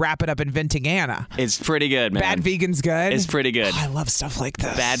too busy wrapping up Inventing Anna. It's pretty good, man. Bad Vegan's good? It's pretty good. Oh, I love stuff like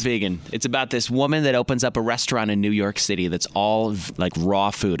this. Bad Vegan. It's about this woman that opens up a restaurant in New York City that's all like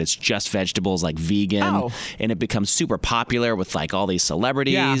raw food. It's just vegetables, like vegan. Oh. And it becomes super popular with like all these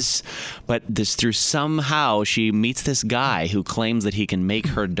celebrities. Yeah. But somehow she meets this guy who claims that he can make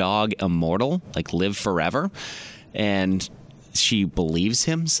her dog immortal, like live forever. And she believes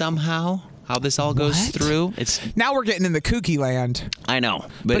him somehow. How this all goes through. Now we're getting in the kooky land. I know.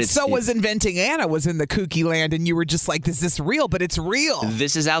 But so was Inventing Anna was in the kooky land, and you were just like, is this real? But it's real.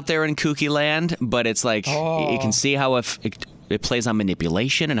 This is out there in kooky land, but it's like, you can see how it plays on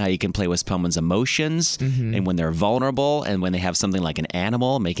manipulation and how you can play with someone's emotions and when they're vulnerable and when they have something like an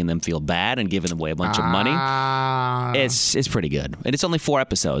animal, making them feel bad and giving them away a bunch of money. It's pretty good. And it's only 4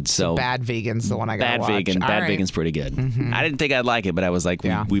 episodes. So Bad Vegan's the one I got to watch. Bad Vegan's pretty good. I didn't think I'd like it, but I was like,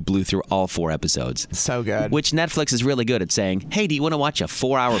 we blew through all 4 episodes. So good. Which Netflix is really good at saying, hey, do you want to watch a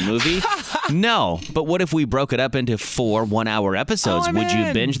 4-hour movie? No. But what if we broke it up into 4 1-hour episodes? Would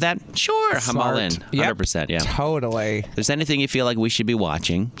you binge that? Sure. I'm all in. 100%. Yeah. Totally. If there's anything you feel like we should be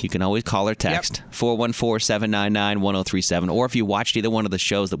watching, you can always call or text 414-799-1037. Or if you watched either one of the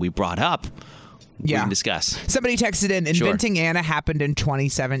shows that we brought up, we can discuss. Somebody texted in, Inventing Anna happened in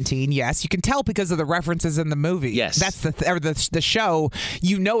 2017. Yes, you can tell because of the references in the movie. Yes. That's the show.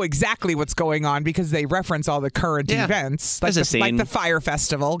 You know exactly what's going on because they reference all the current events. Like There's a scene. Like the Fire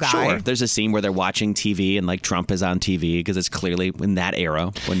Festival guy. Sure. There's a scene where they're watching TV and like Trump is on TV because it's clearly in that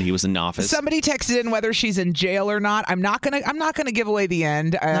era when he was in office. Somebody texted in whether she's in jail or not. I'm not gonna give away the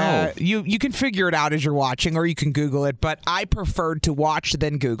end. No. You can figure it out as you're watching, or you can Google it. But I preferred to watch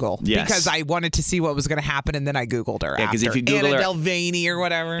than Google because I wanted to see what was going to happen, and then I Googled her. Yeah, because if you Google Anna her, Delvey or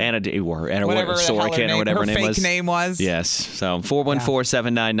whatever, whatever Sorokin or whatever her fake name was. Yes. So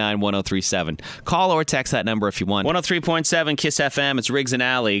 414-799-1037. Call or text that number if you want. 103.7 Kiss FM. It's Riggs and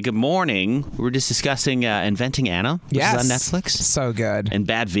Alley. Good morning. We were just discussing Inventing Anna, which is on Netflix. So good. And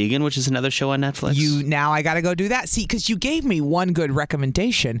Bad Vegan, which is another show on Netflix. Now I got to go do that. See, because you gave me one good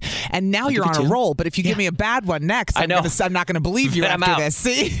recommendation, and now you're on a roll. But if you give me a bad one next, I'm not going to believe you after this.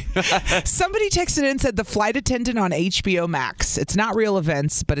 See, somebody texted in and said The Flight Attendant on HBO Max. It's not real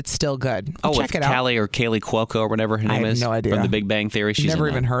events, but it's still good. Check it out. Callie or Kaylee Cuoco or whatever her name is. I have no idea. From The Big Bang Theory. She's never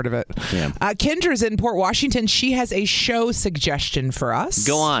even heard of it. Yeah. Kendra's in Port Washington. She has a show suggestion for us.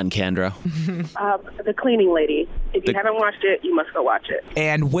 Go on, Kendra. The Cleaning Lady. If you haven't watched it, you must go watch it.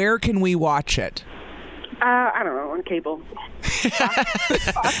 And where can we watch it? I don't know, on cable.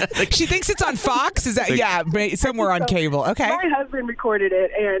 She thinks it's on Fox? Is that somewhere on cable. Okay. My husband recorded it,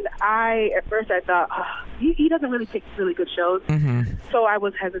 and at first I thought, he doesn't really pick really good shows. So I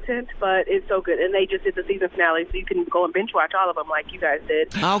was hesitant, but it's so good. And they just did the season finale, so you can go and binge watch all of them like you guys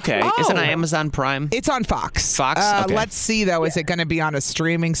did. Okay. Is it on Amazon Prime? It's on Fox. Fox? Okay. Let's see, though. Is it going to be on a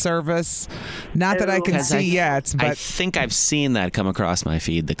streaming service? Not that I can see yet. But I think I've seen that come across my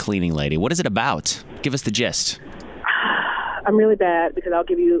feed, The Cleaning Lady. What is it about? Give us the gist. I'm really bad because I'll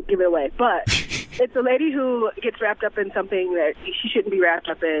give it away. But it's a lady who gets wrapped up in something that she shouldn't be wrapped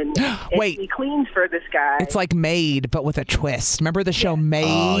up in. Wait. She cleans for this guy. It's like Maid, but with a twist. Remember the show Maid?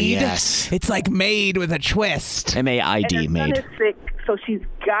 Oh, yes. It's like Maid with a twist. M-A-I-D, Maid. And her son is sick, so she's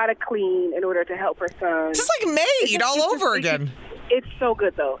got to clean in order to help her son. Just like Maid all over again. It's so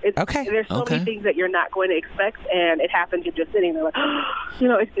good, though. There's so many things that you're not going to expect, and it happens. You're just sitting there like,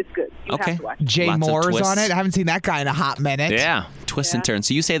 it's good. You have to watch it. Jay Moore's on it. I haven't seen that guy in a hot minute. Yeah, twists and turns.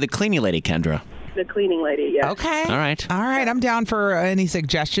 So you say The Cleaning Lady, Kendra. The Cleaning Lady, yes. Okay. All right. I'm down for any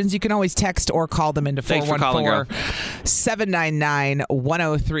suggestions. You can always text or call them into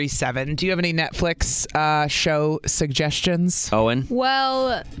 414-799-1037. Do you have any Netflix show suggestions? Owen?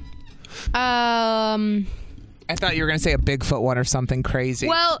 Well, I thought you were going to say a Bigfoot one or something crazy.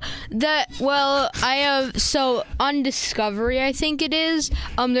 I have, so on Discovery, I think it is,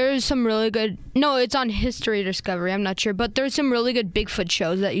 there's some really good, no, it's on History Discovery, I'm not sure, but there's some really good Bigfoot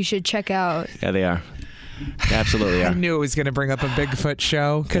shows that you should check out. Yeah, they are. They absolutely are. I knew it was going to bring up a Bigfoot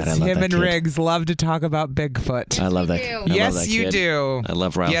show because him and Riggs love to talk about Bigfoot. I love that. Yes, you do. I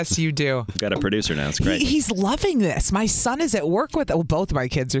love Ralph. Yes, you do. We've got a producer now. It's great. He's loving this. My son is at work with, both of my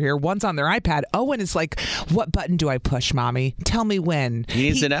kids are here. One's on their iPad. Owen is like, what button do I push, Mommy? Tell me when. He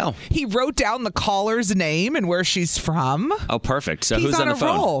needs to know. He wrote down the caller's name and where she's from. Oh, perfect. So He's who's on the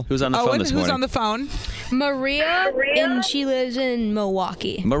phone? Roll. Who's on the phone this morning? Who's on the phone? Maria, and she lives in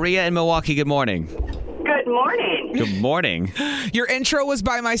Milwaukee. Maria in Milwaukee, good morning. Good morning. Good morning. Your intro was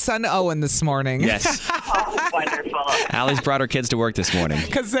by my son Owen this morning. Yes. Oh, wonderful. Allie's brought her kids to work this morning.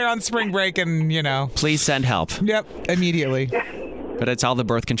 Because they're on spring break and, Please send help. Yep, immediately. But it's all the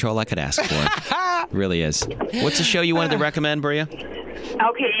birth control I could ask for. It really is. What's the show you wanted to recommend, Bria?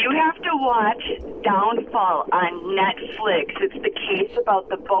 Okay, you have to watch Downfall on Netflix. It's the case about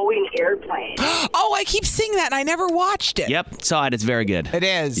the Boeing airplane. Oh, I keep seeing that and I never watched it. Yep, saw it. It's very good. It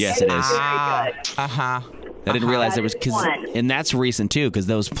is? Yes, it is. Very good. Uh-huh. I didn't realize That it was is one. and that's recent too, because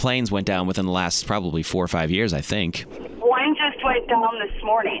those planes went down within the last probably 4 or 5 years, I think. One just went down this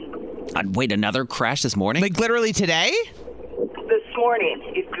morning. Wait, another crash this morning? Like literally today? This morning.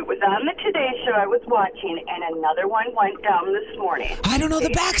 It was on the Today Show I was watching, and another one went down this morning. I don't know the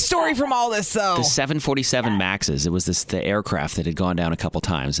backstory from all this, though. The 747 Maxes. It was the aircraft that had gone down a couple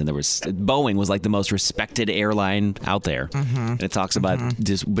times, and Boeing was like the most respected airline out there. Mm-hmm. And it talks about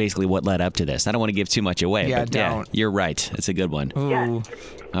just basically what led up to this. I don't want to give too much away, Yeah, but don't. you're right. It's a good one. Ooh. Yes.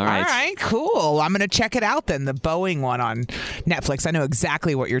 All right. All right, cool. I'm going to check it out then, the Boeing one on Netflix. I know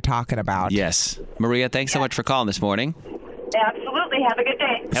exactly what you're talking about. Yes. Maria, thanks so much for calling this morning. Absolutely. Have a good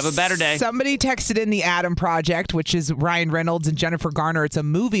day. Have a better day. Somebody texted in The Adam Project, which is Ryan Reynolds and Jennifer Garner. It's a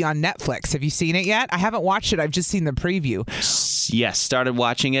movie on Netflix. Have you seen it yet? I haven't watched it. I've just seen the preview. Yes, started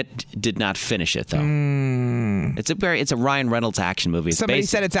watching it, did not finish it though. It's a Ryan Reynolds action movie. Somebody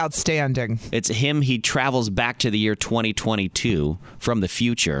said it's outstanding. It's him. He travels back to the year 2022 from the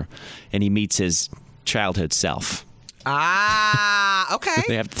future, and he meets his childhood self. Okay.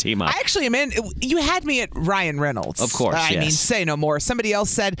 They have to team up. I actually am in. You had me at Ryan Reynolds. Of course, I yes. mean, say no more. Somebody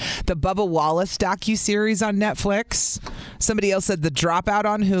else said the Bubba Wallace docuseries on Netflix. Somebody else said The Dropout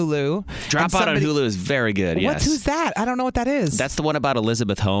on Hulu. Dropout on Hulu is very good, yes. Who's that? I don't know what that is. That's the one about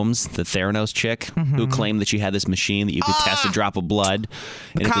Elizabeth Holmes, the Theranos chick, who claimed that she had this machine that you could test a drop of blood,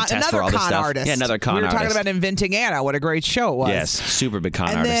 and it could test for all this stuff. Artist. Yeah, another con artist. We were talking about Inventing Anna. What a great show it was. Yes, super big con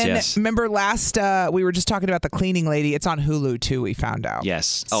and artist, then, yes. remember last, we were just talking about The Cleaning Lady. It's on Hulu, too, we found out.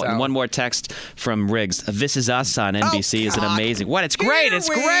 Yes. Oh, and one more text from Riggs. This Is Us on NBC is an amazing. What? It's great. It's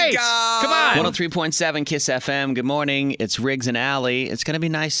great. Come on. 103.7 Kiss FM. Good morning. It's Riggs and Alley. It's going to be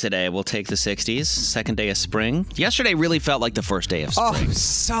nice today. We'll take the 60s. Second day of spring. Yesterday really felt like the first day of spring. Oh,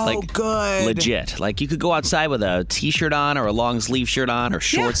 so good. Legit. Like you could go outside with a t-shirt on or a long sleeve shirt on or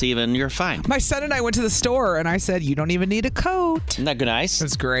shorts even. You're fine. My son and I went to the store and I said, you don't even need a coat. Isn't that good? Nice?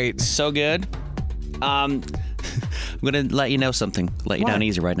 It's great. So good. I'm going to let you know something. Let you down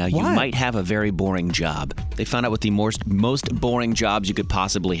easy right now. You might have a very boring job. They found out what the most boring jobs you could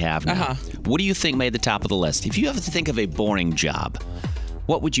possibly have now. What do you think made the top of the list? If you have to think of a boring job,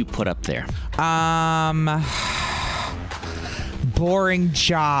 what would you put up there? Boring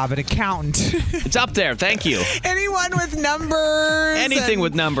job, an accountant. It's up there. Thank you. Anyone with numbers. Anything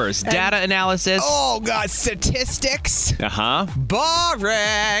with numbers. Data analysis. Oh, God. Statistics.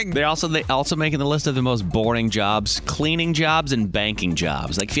 Boring. They're also making the list of the most boring jobs. Cleaning jobs and banking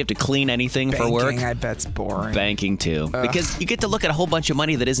jobs. Like if you have to clean anything for work. Banking, I bet's boring. Banking, too. Because you get to look at a whole bunch of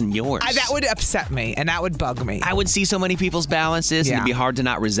money that isn't yours. That would upset me, and that would bug me. I would see so many people's balances, and it'd be hard to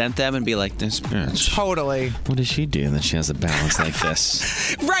not resent them and be like, this bitch. Totally. What does she do that she has a balance like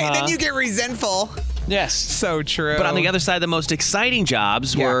this? Right, then you get resentful. Yes. So true. But on the other side, the most exciting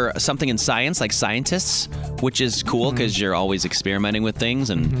jobs were something in science, like scientists, which is cool because you're always experimenting with things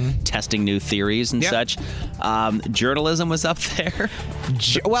and testing new theories and such. Journalism was up there.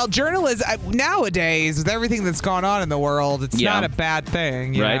 Well, journalism, nowadays, with everything that's gone on in the world, it's not a bad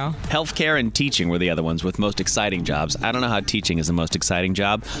thing, you know? Healthcare and teaching were the other ones with most exciting jobs. I don't know how teaching is the most exciting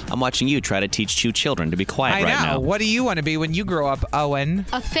job. I'm watching you try to teach 2 children to be quiet right now. What do you want to be when you grow up, Owen?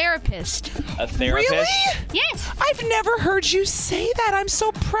 A therapist. A therapist? Really? Yes. I've never heard you say that. I'm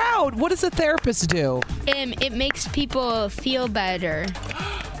so proud. What does a therapist do? It makes people feel better.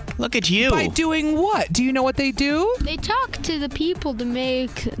 Look at you. By doing what? Do you know what they do? They talk to the people to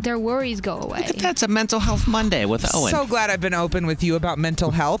make their worries go away. That's a Mental Health Monday with Owen. So glad I've been open with you about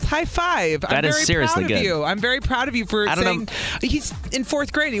mental health. High five. That is seriously good. I'm very proud of you. I'm very proud of you for saying he's in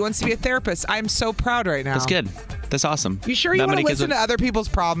 4th grade. He wants to be a therapist. I'm so proud right now. That's good. That's awesome. You sure you want to listen to other people's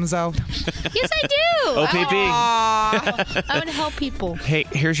problems, though? Yes, I do. OPP. I want to help people. Hey,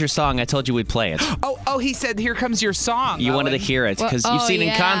 here's your song. I told you we'd play it. Oh, he said, here comes your song. You wanted to hear it because you've seen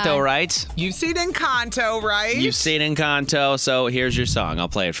Encanto, right? You've seen Encanto, right? You've seen Encanto, so here's your song. I'll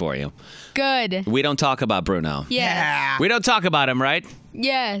play it for you. Good. We don't talk about Bruno. Yeah. We don't talk about him, right?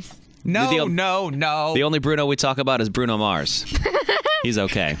 Yes. No. The only Bruno we talk about is Bruno Mars. He's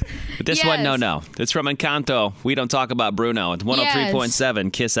okay. But this one, no. It's from Encanto. We don't talk about Bruno. It's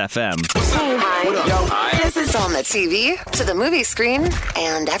 103.7 Kiss FM. Hi. This is on the TV, to the movie screen,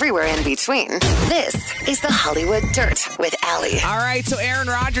 and everywhere in between. This is the Hollywood Dirt with Allie. All right, so Aaron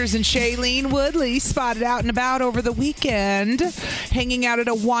Rodgers and Shailene Woodley spotted out and about over the weekend, hanging out at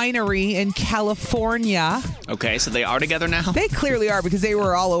a winery in California. Okay, so they are together now? They clearly are because they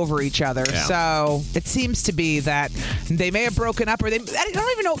were all over each other. Yeah. So it seems to be that they may have broken up, or I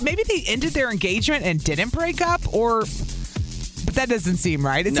don't even know, maybe they ended their engagement and didn't break up, but that doesn't seem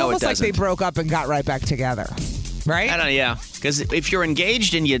right. It's almost like they broke up and got right back together. Right? I don't know, yeah. Because if you're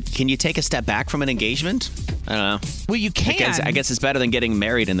engaged and can you take a step back from an engagement? I don't know. Well, you can. I guess it's better than getting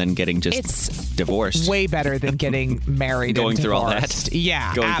married and then getting just divorced. Way better than getting married Going and through all divorced. that.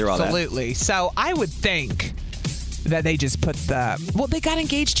 Yeah, Going through all that. absolutely. So I would think that they just put they got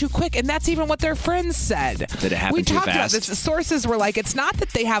engaged too quick, and that's even what their friends said. Did it happen too fast? We talked about this. Sources were like, it's not that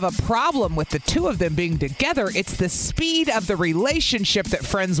they have a problem with the two of them being together, it's the speed of the relationship that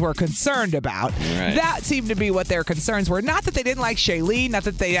friends were concerned about. Right. That seemed to be what their concerns were. Not that they didn't like Shailene, not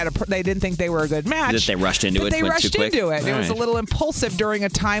that they didn't think they were a good match. That they rushed into it. They went rushed too quick. into it. All It was a right. little impulsive during a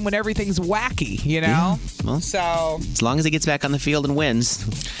time when everything's wacky, you know? Yeah. Well, so as long as he gets back on the field and wins.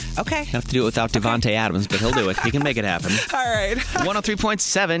 Okay. Have to do it without Devontae Adams, but he'll do it. He can make it happen. All right.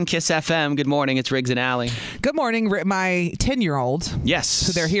 103.7 Kiss FM. Good morning. It's Riggs and Alley. Good morning. My 10-year-old. Yes.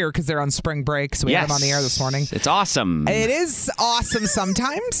 So they're here because they're on spring break, so we have them on the air this morning. It's awesome. It is awesome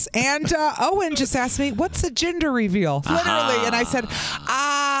sometimes. And Owen just asked me, what's a gender reveal? Literally. And I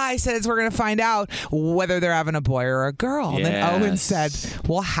said, we're going to find out whether they're having a boy or a girl. And then Owen said,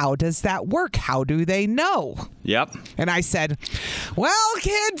 well, how does that work? How do they know? Yep. And I said, well,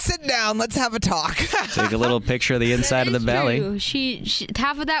 kids, sit down. Let's have a talk. Take a little picture of the inside of the belly. True. She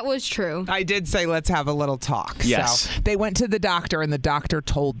half of that was true. I did say let's have a little talk. Yes. So they went to the doctor, and the doctor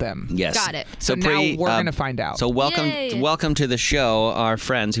told them. Yes. Got it. So now we're going to find out. So Yay. welcome to the show, our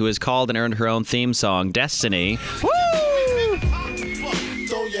friends who has called and earned her own theme song, Destiny. Woo!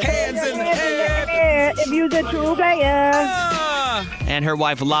 Hands in the air. If you're the true player. And her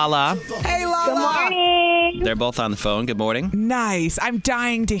wife, Lala. Hey, Lala. Good morning. They're both on the phone. Good morning. Nice. I'm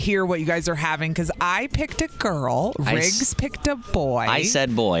dying to hear what you guys are having because I picked a girl. Riggs picked a boy. I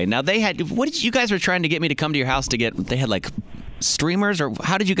said boy. Now they had. What did you guys were trying to get me to come to your house to get? They had like streamers, or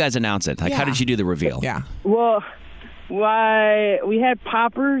how did you guys announce it? Like, how did you do the reveal? Yeah. Well, we had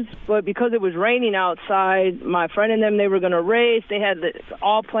poppers, but because it was raining outside, my friend and them, they were going to race. They had it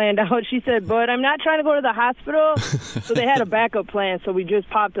all planned out. She said, but I'm not trying to go to the hospital. So they had a backup plan, so we just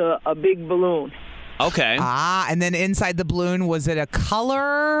popped a big balloon. Okay. And then inside the balloon, was it a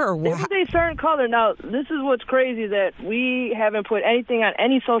color or It what? was a certain color. Now, this is what's crazy, that we haven't put anything on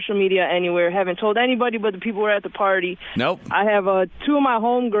any social media anywhere, haven't told anybody but the people who were at the party. Nope. I have two of my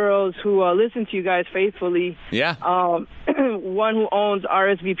homegirls who listen to you guys faithfully. Yeah. One who owns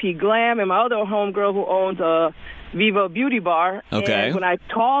RSVP Glam, and my other homegirl who owns Viva Beauty Bar. Okay. And when I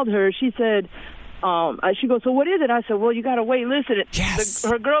called her, she said, she goes, so what is it? I said, well, you got to wait. Listen,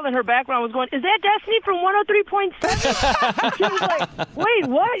 her girl in her background was going, is that Destiny from 103.7? She was like, wait,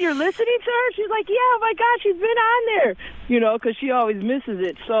 what? You're listening to her? She's like, yeah, oh my God, she's been on there. You know, because she always misses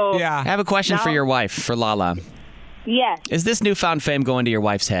it. So I have a question for your wife, for Lala. Yes. Is this newfound fame going to your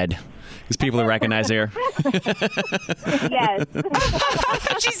wife's head? Because people who recognize her. Yes.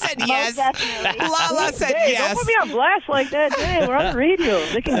 She said yes. Lala said Hey, yes. Don't put me on blast like that. Dang, we're on the radio.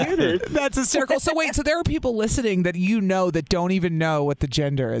 They can hear this. That's hysterical. So wait, so there are people listening that you know that don't even know what the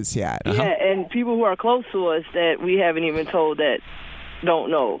gender is yet. Yeah, and people who are close to us that we haven't even told that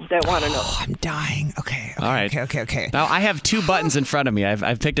don't know, that want to know. I'm dying. Okay. All right. Okay. Now, I have two buttons in front of me.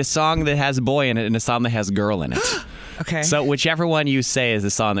 I've picked a song that has boy in it and a song that has girl in it. Okay. So whichever one you say is the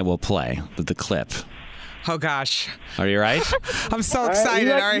song that will play, the clip. Oh, gosh. Are you right? I'm so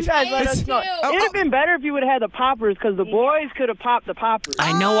excited. All right. You guys let us know. It would have been better if you would have had the poppers, because the boys could have popped the poppers.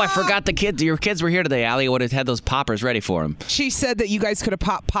 I know. I forgot the kids. Your kids were here today, Allie. Would have had those poppers ready for them. She said that you guys could have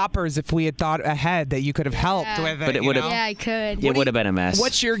popped poppers if we had thought ahead, that you could have helped with it. But it would have. Yeah, I could. It would have been a mess.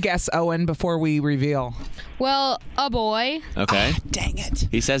 What's your guess, Owen, before we reveal? Well, a boy. Okay. Dang it.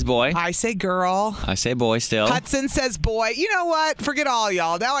 He says boy. I say girl. I say boy still. Hudson says boy. You know what? Forget all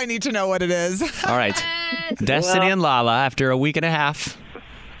y'all. Now I need to know what it is. All right. Destiny and Lala, after a week and a half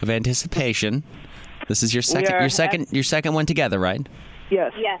of anticipation, this is your second one together, right?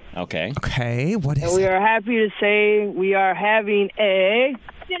 Yes. Okay. Okay. What is And we are happy to say we are having a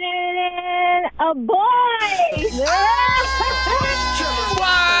boy. What?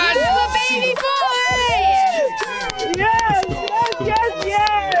 You have a baby boy! Yes.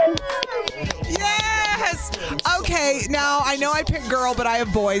 Yes! Okay, now I know I picked girl, but I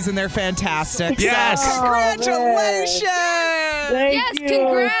have boys and they're fantastic. Yes. So congratulations. Thank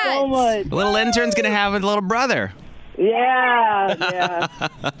you so much. The little intern's going to have a little brother. Yeah.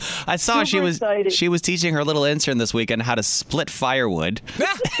 I saw Super excited. she was teaching her little intern this weekend how to split firewood.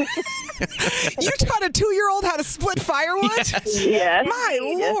 You taught a 2-year-old how to split firewood? Yes. My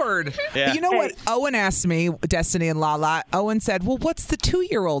Lord. Yeah. You know what Owen asked me, Destiny and Lala? Owen said, well, what's the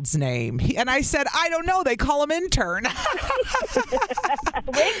 2-year-old's name? And I said, I don't know. They call him intern. Riggs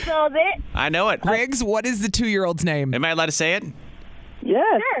knows it. I know it. Riggs, what is the 2-year-old's name? Am I allowed to say it?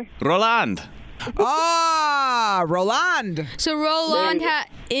 Yes. Sure. Roland. Roland. So Roland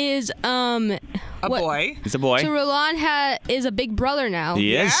is a boy. He's a boy. So Roland is a big brother now.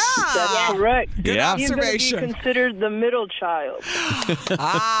 He is. That's correct. Good Yeah. He's going to be observation. considered the middle child. So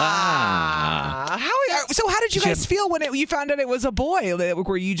how did you guys feel when you found out it was a boy?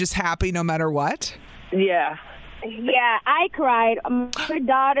 Were you just happy no matter what? Yeah. Yeah, I cried. Her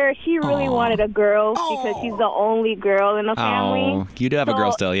daughter, she really wanted a girl because she's the only girl in the family. Oh, you do have a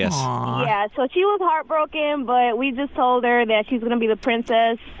girl still, yes. Yeah, so she was heartbroken, but we just told her that she's going to be the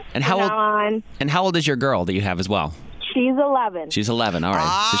princess And from how now on. And how old is your girl that you have as well? She's 11. She's 11. All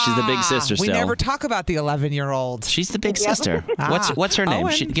right. So she's the big sister We still. never talk about the 11-year-old. She's the big Yep. sister. What's her name?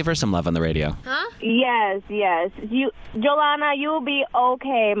 Owen. Give her some love on the radio. Huh? Yes. Jolana, you'll be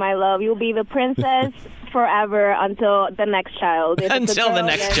okay, my love. You'll be the princess forever until the next child. If it's a Until the girl,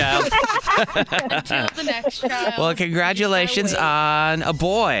 next then- child. Until the next child. Well, congratulations on a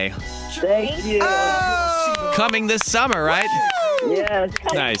boy. Thank you. Coming this summer, right? Yes.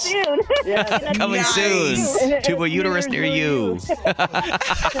 Nice. Soon. Coming soon to a uterus near you.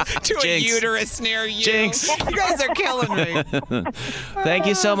 To a Jinx. uterus near you. Jinx. You guys are killing me. Thank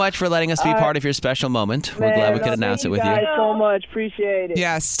you so much for letting us be part of your special moment. We're glad we could announce it with Thank you. you guys so much. Appreciate it.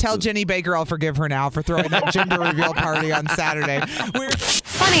 Yes, tell Jenny Baker I'll forgive her now for throwing that gender reveal party on Saturday.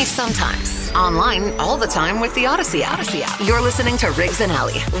 Funny sometimes. Online all the time with the Odyssey app. You're listening to Riggs and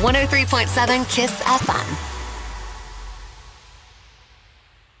Alley, 103.7 KISS FM.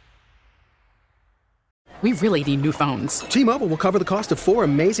 We really need new phones. T-Mobile will cover the cost of 4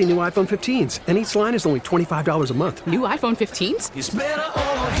 amazing new iPhone 15s, and each line is only $25 a month. New iPhone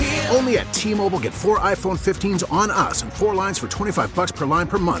 15s? Only at T-Mobile, get 4 iPhone 15s on us and 4 lines for $25 per line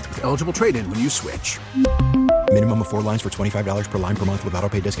per month with eligible trade-in when you switch. Minimum of 4 lines for $25 per line per month with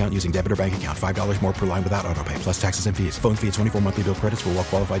autopay discount using debit or bank account. $5 more per line without autopay, plus taxes and fees. Phone fee at 24 monthly bill credits for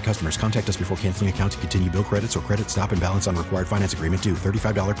well-qualified customers. Contact us before canceling account to continue bill credits or credit stop and balance on required finance agreement due.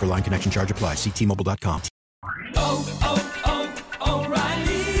 $35 per line connection charge applies. See T-Mobile.com.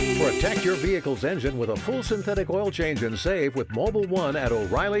 Protect your vehicle's engine with a full synthetic oil change and save with Mobil 1 at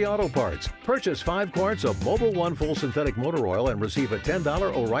O'Reilly Auto Parts. Purchase 5 quarts of Mobil 1 full synthetic motor oil and receive a $10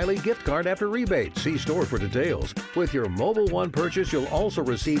 O'Reilly gift card after rebate. See store for details. With your Mobil 1 purchase, you'll also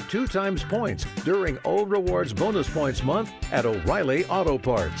receive 2 times points during O Rewards Bonus Points Month at O'Reilly Auto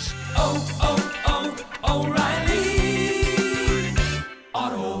Parts. O'Reilly.